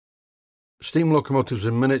Steam locomotives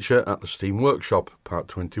in miniature at the Steam Workshop, Part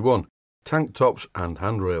 21, tank tops and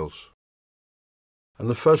handrails. And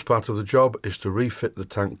the first part of the job is to refit the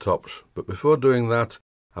tank tops, but before doing that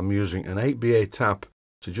I'm using an 8BA tap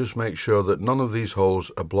to just make sure that none of these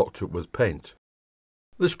holes are blocked up with paint.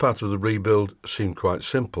 This part of the rebuild seemed quite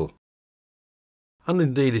simple. And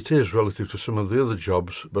indeed it is relative to some of the other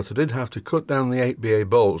jobs, but I did have to cut down the 8BA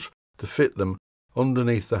bolts to fit them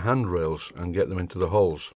underneath the handrails and get them into the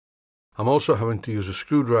holes. I'm also having to use a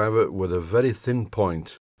screwdriver with a very thin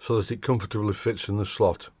point so that it comfortably fits in the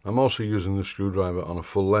slot. I'm also using the screwdriver on a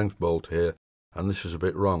full length bolt here, and this is a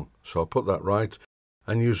bit wrong, so I'll put that right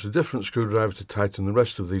and use a different screwdriver to tighten the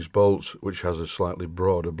rest of these bolts, which has a slightly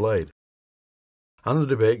broader blade. And the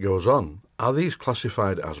debate goes on. Are these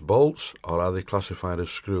classified as bolts or are they classified as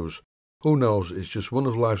screws? Who knows, it's just one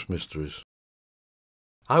of life's mysteries.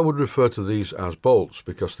 I would refer to these as bolts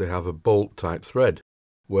because they have a bolt type thread.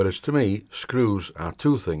 Whereas to me, screws are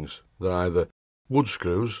two things. They're either wood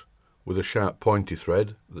screws with a sharp pointy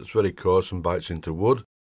thread that's very coarse and bites into wood,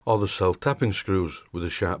 or the self-tapping screws with a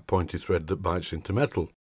sharp pointy thread that bites into metal.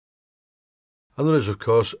 And there is of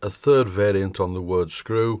course a third variant on the word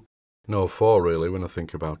screw, no four really when I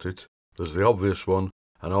think about it. There's the obvious one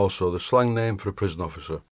and also the slang name for a prison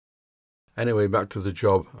officer. Anyway, back to the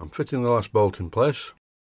job. I'm fitting the last bolt in place.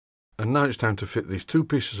 And now it's time to fit these two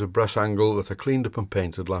pieces of brass angle that I cleaned up and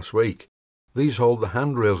painted last week. These hold the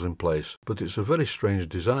handrails in place, but it's a very strange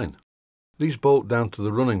design. These bolt down to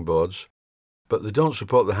the running boards, but they don't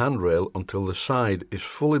support the handrail until the side is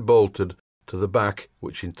fully bolted to the back,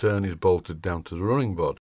 which in turn is bolted down to the running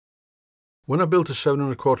board. When I built a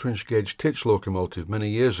 7¼ gauge Titch locomotive many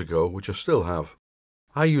years ago, which I still have,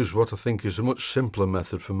 I used what I think is a much simpler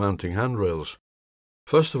method for mounting handrails.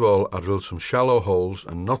 First of all, I drilled some shallow holes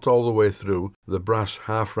and not all the way through the brass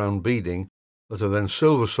half-round beading that are then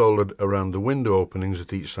silver soldered around the window openings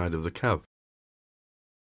at each side of the cab.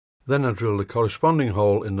 Then I drilled a corresponding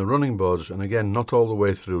hole in the running boards and again not all the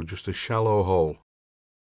way through, just a shallow hole.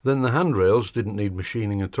 Then the handrails didn't need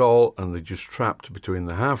machining at all and they just trapped between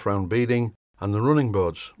the half-round beading and the running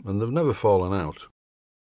boards, and they've never fallen out.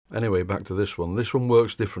 Anyway, back to this one. This one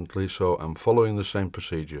works differently, so I'm following the same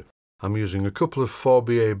procedure. I'm using a couple of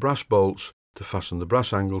 4BA brass bolts to fasten the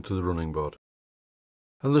brass angle to the running board.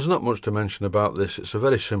 And there's not much to mention about this, it's a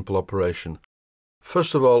very simple operation.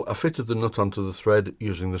 First of all, I fitted the nut onto the thread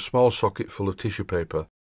using the small socket full of tissue paper,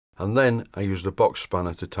 and then I used a box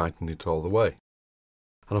spanner to tighten it all the way.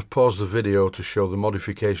 And I've paused the video to show the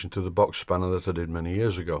modification to the box spanner that I did many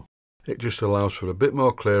years ago. It just allows for a bit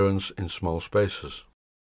more clearance in small spaces.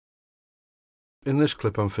 In this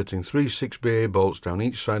clip I'm fitting 3 6BA bolts down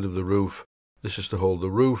each side of the roof. This is to hold the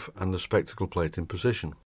roof and the spectacle plate in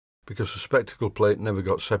position, because the spectacle plate never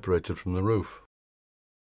got separated from the roof.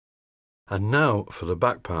 And now for the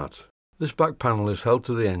back part. This back panel is held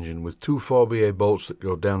to the engine with 2 4BA bolts that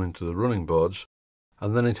go down into the running boards,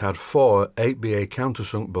 and then it had 4 8BA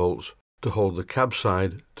countersunk bolts to hold the cab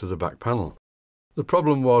side to the back panel. The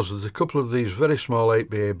problem was that a couple of these very small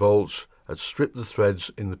 8BA bolts had stripped the threads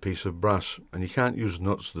in the piece of brass, and you can't use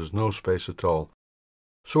nuts, there's no space at all.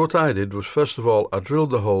 So what I did was, first of all, I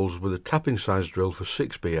drilled the holes with a tapping size drill for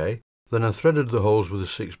 6BA, then I threaded the holes with a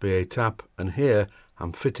 6BA tap, and here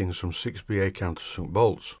I'm fitting some 6BA countersunk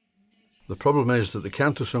bolts. The problem is that the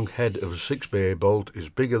countersunk head of a 6BA bolt is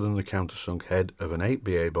bigger than the countersunk head of an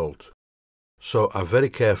 8BA bolt. So I very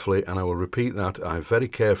carefully, and I will repeat that, I very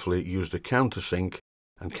carefully used a countersink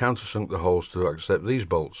and countersunk the holes to accept these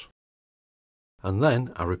bolts. And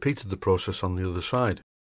then I repeated the process on the other side.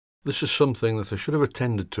 This is something that I should have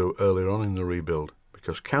attended to earlier on in the rebuild,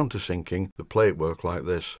 because countersinking the plate work like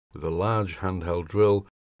this with a large handheld drill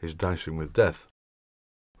is dicing with death.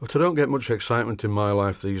 But I don't get much excitement in my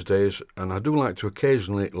life these days, and I do like to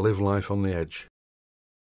occasionally live life on the edge.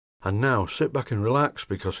 And now sit back and relax,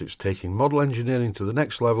 because it's taking model engineering to the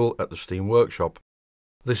next level at the Steam Workshop.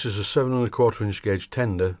 This is a 7¼ gauge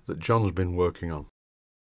tender that John's been working on.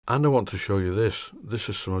 And I want to show you this. This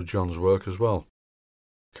is some of John's work as well.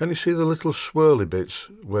 Can you see the little swirly bits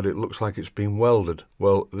where it looks like it's been welded?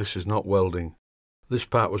 Well, this is not welding. This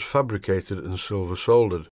part was fabricated and silver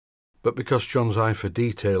soldered. But because John's eye for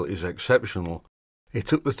detail is exceptional, he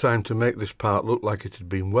took the time to make this part look like it had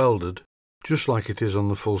been welded, just like it is on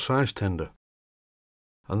the full-size tender.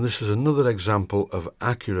 And this is another example of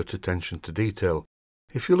accurate attention to detail.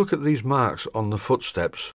 If you look at these marks on the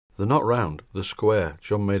footsteps, they're not round, they're square.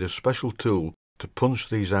 John made a special tool to punch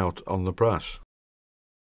these out on the brass.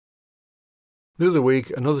 The other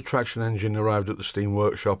week, another traction engine arrived at the Steam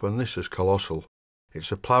Workshop, and this is colossal.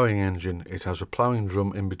 It's a ploughing engine. It has a ploughing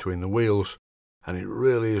drum in between the wheels, and it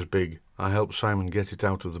really is big. I helped Simon get it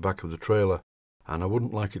out of the back of the trailer, and I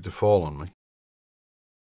wouldn't like it to fall on me.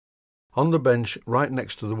 On the bench, right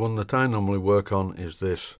next to the one that I normally work on, is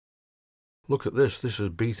this. Look at this, this is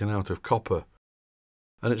beaten out of copper.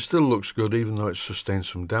 And it still looks good even though it's sustained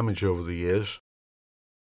some damage over the years.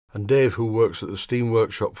 And Dave, who works at the steam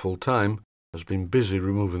workshop full time, has been busy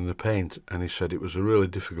removing the paint, and he said it was a really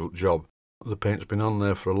difficult job. The paint's been on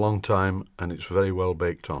there for a long time and it's very well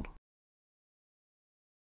baked on.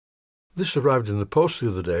 This arrived in the post the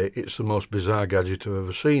other day. It's the most bizarre gadget I've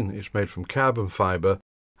ever seen. It's made from carbon fibre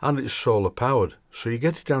and it's solar powered. So you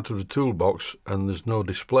get it out of the toolbox and there's no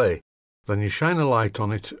display. Then you shine a light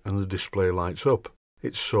on it and the display lights up.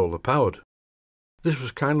 It's solar powered. This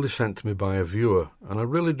was kindly sent to me by a viewer, and I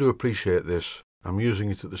really do appreciate this. I'm using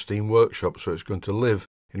it at the steam workshop, so it's going to live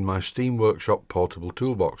in my steam workshop portable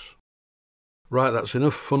toolbox. Right, that's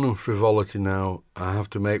enough fun and frivolity now. I have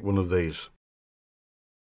to make one of these.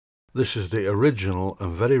 This is the original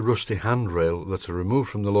and very rusty handrail that I removed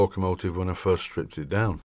from the locomotive when I first stripped it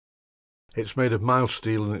down. It's made of mild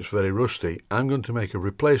steel and it's very rusty. I'm going to make a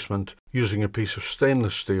replacement using a piece of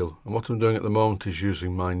stainless steel, and what I'm doing at the moment is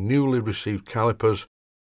using my newly received calipers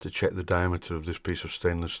to check the diameter of this piece of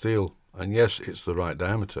stainless steel, and yes, it's the right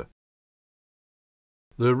diameter.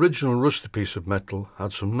 The original rusty piece of metal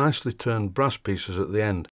had some nicely turned brass pieces at the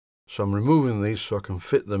end, so I'm removing these so I can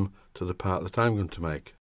fit them to the part that I'm going to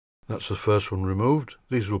make. That's the first one removed.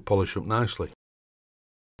 These will polish up nicely.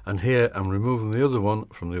 And here I'm removing the other one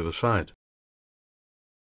from the other side.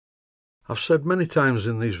 I've said many times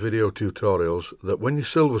in these video tutorials that when you're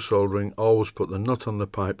silver soldering, always put the nut on the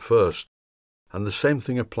pipe first, and the same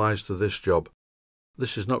thing applies to this job.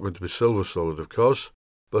 This is not going to be silver soldered, of course,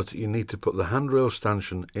 but you need to put the handrail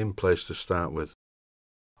stanchion in place to start with.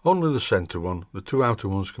 Only the centre one, the two outer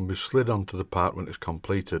ones can be slid onto the part when it's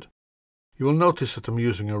completed. You will notice that I'm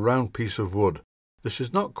using a round piece of wood. This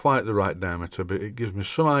is not quite the right diameter, but it gives me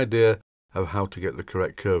some idea of how to get the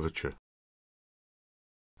correct curvature.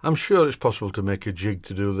 I'm sure it's possible to make a jig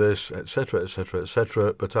to do this, etc, etc,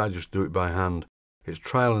 etc, but I just do it by hand. It's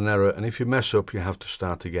trial and error, and if you mess up you have to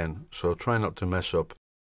start again, so try not to mess up.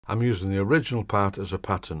 I'm using the original part as a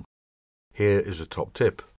pattern. Here is a top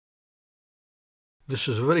tip. This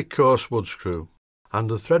is a very coarse wood screw, and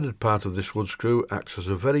the threaded part of this wood screw acts as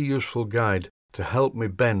a very useful guide to help me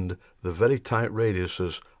bend the very tight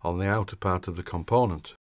radiuses on the outer part of the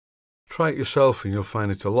component. Try it yourself and you'll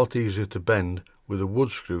find it a lot easier to bend with a wood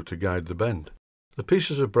screw to guide the bend. The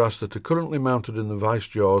pieces of brass that are currently mounted in the vice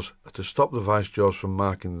jaws are to stop the vice jaws from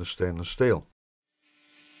marking the stainless steel.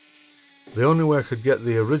 The only way I could get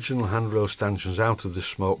the original handrail stanchions out of this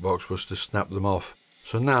smoke box was to snap them off.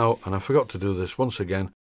 So now, and I forgot to do this once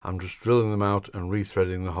again, I'm just drilling them out and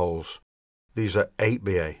rethreading the holes. These are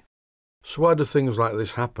 8BA. So why do things like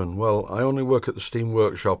this happen? Well, I only work at the steam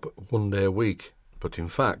workshop 1 day a week, but in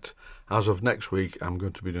fact, as of next week, I'm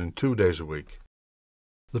going to be doing 2 days a week.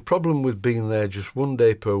 The problem with being there just 1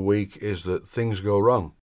 day per week is that things go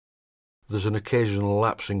wrong. There's an occasional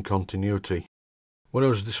lapse in continuity. When I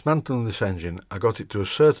was dismantling this engine, I got it to a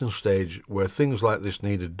certain stage where things like this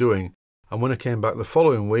needed doing, and when I came back the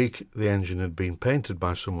following week, the engine had been painted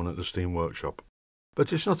by someone at the steam workshop.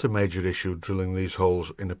 But it's not a major issue drilling these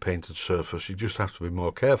holes in a painted surface, you just have to be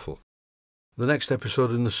more careful. The next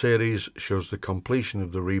episode in the series shows the completion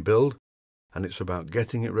of the rebuild, and it's about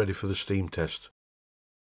getting it ready for the steam test.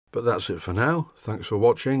 But that's it for now. Thanks for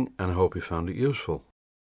watching, and I hope you found it useful.